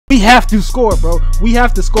We have to score, bro. We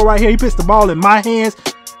have to score right here. He puts the ball in my hands.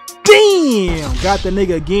 Damn, got the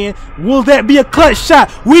nigga again. Will that be a clutch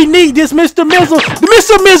shot? We need this, Mr. Mizzle.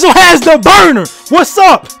 Mr. Mizzle has the burner. What's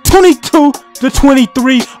up? 22 to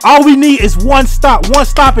 23. All we need is one stop,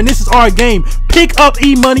 and this is our game. Pick up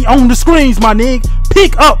E-money on the screens, my nigga.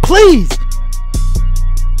 Pick up, please.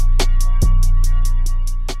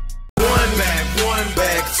 One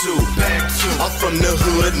bag, two. I'm from the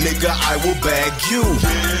hood, nigga. I will bag you.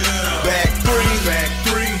 Bag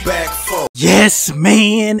three, bag four. Yes,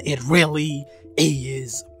 man, it really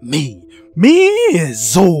is me.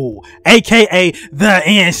 Mizzle, aka the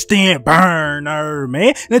instant burner,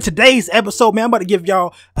 man. And in today's episode, man, I'm about to give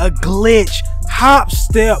y'all a glitch hop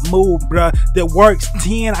step move, bruh, that works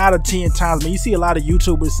 10 out of 10 times, man. You see a lot of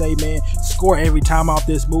YouTubers say, man, score every time off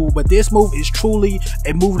this move, but this move is truly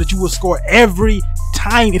a move that you will score every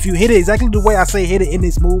time if you hit it exactly the way I say hit it in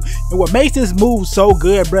this move. And what makes this move so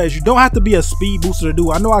good, bruh, is you don't have to be a speed booster to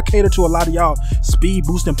do. I know I cater to a lot of y'all speed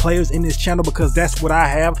boosting players in this channel because that's what I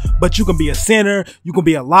have, but you can be a center, you can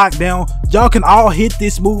be a lockdown. Y'all can all hit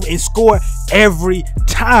this move and score every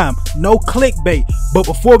time. No clickbait. But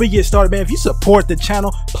before we get started, man, if you support the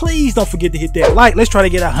channel, please don't forget to hit that like. Let's try to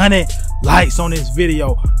get 100 likes on this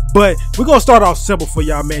video. But we're gonna start off simple for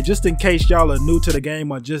y'all, man, just in case y'all are new to the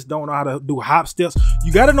game or just don't know how to do hop steps.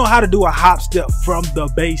 You got to know how to do a hop step from the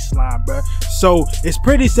baseline, bro. So it's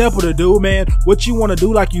pretty simple to do, man. What you want to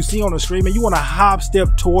do, like you see on the screen, man, you want to hop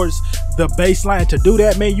step towards the baseline. To do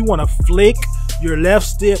that, man, you want to flick your left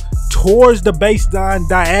step towards the baseline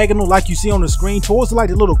diagonal, like you see on the screen, towards like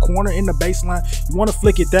the little corner in the baseline. You want to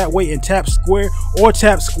flick it that way and tap square, or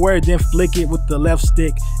tap square then flick it with the left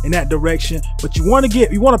stick in that direction. But you want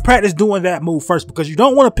to practice doing that move first, because you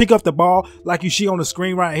don't want to pick up the ball like you see on the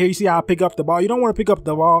screen right here. You see how I pick up the ball? You don't want to pick up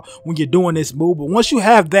the ball when you're doing this move. But once you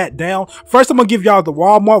have that down, first I'm gonna give y'all the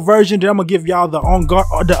Walmart version, then I'm gonna give y'all the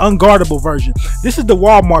unguardable version. This is the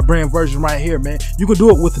Walmart brand version right here, man. You can do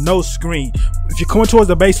it with no screen. If you're coming towards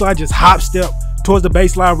the baseline, just hop step towards the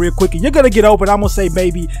baseline real quick and you're gonna get open. I'm gonna say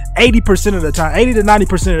maybe 80% of the time, 80 to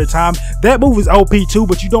 90% of the time. That move is OP too,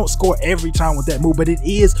 but you don't score every time with that move. But it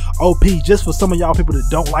is OP just for some of y'all people that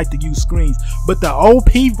don't like to use screens. But the OP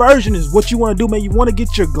version is what you want to do, man. You want to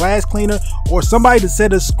get your glass cleaner or somebody to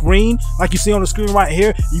set a screen like you see on the screen right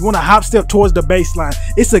here. You want to hop step towards the baseline.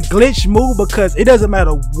 It's a glitch move because it doesn't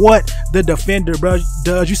matter what the defender, bro,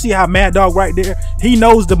 does. You see how Mad Dog right there, he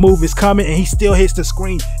knows the move is coming and he still hits the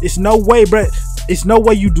screen. It's no way, bro. It's no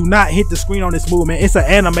way you do not hit the screen on this move, man. It's an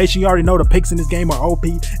animation. You already know the picks in this game are OP.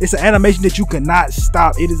 It's an animation that you cannot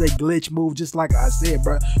stop. It is a glitch move, just like I said,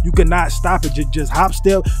 bro. You cannot stop it. Just hop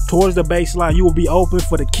step towards the baseline. You will be open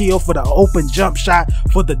for the kill, for the open jump shot,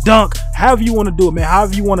 for the dunk. However you want to do it, man.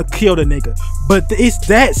 However you want to kill the nigga. But it's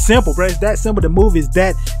that simple, bro. It's that simple. The move is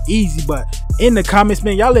that easy. But in the comments,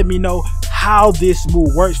 man, y'all let me know how this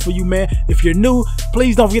move works for you, man. If you're new,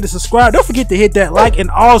 please don't forget to subscribe. Don't forget to hit that like. And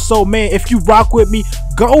also, man, if you rock with me,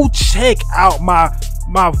 go check out my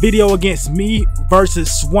video against me versus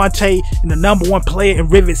Swante and the #1 player in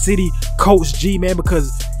Rivet City, Coach G, man,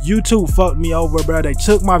 because YouTube fucked me over, bro. They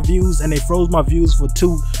took my views and they froze my views for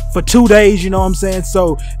two days, you know what I'm saying?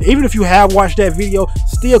 So even if you have watched that video,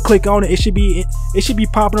 still click on it. It should be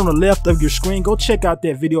popping on the left of your screen. Go check out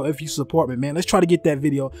that video if you support me, man. Let's try to get that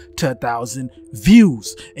video to 1,000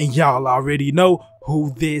 views. And y'all already know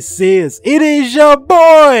who this is. It is your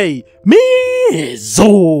boy,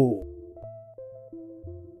 Mizzle.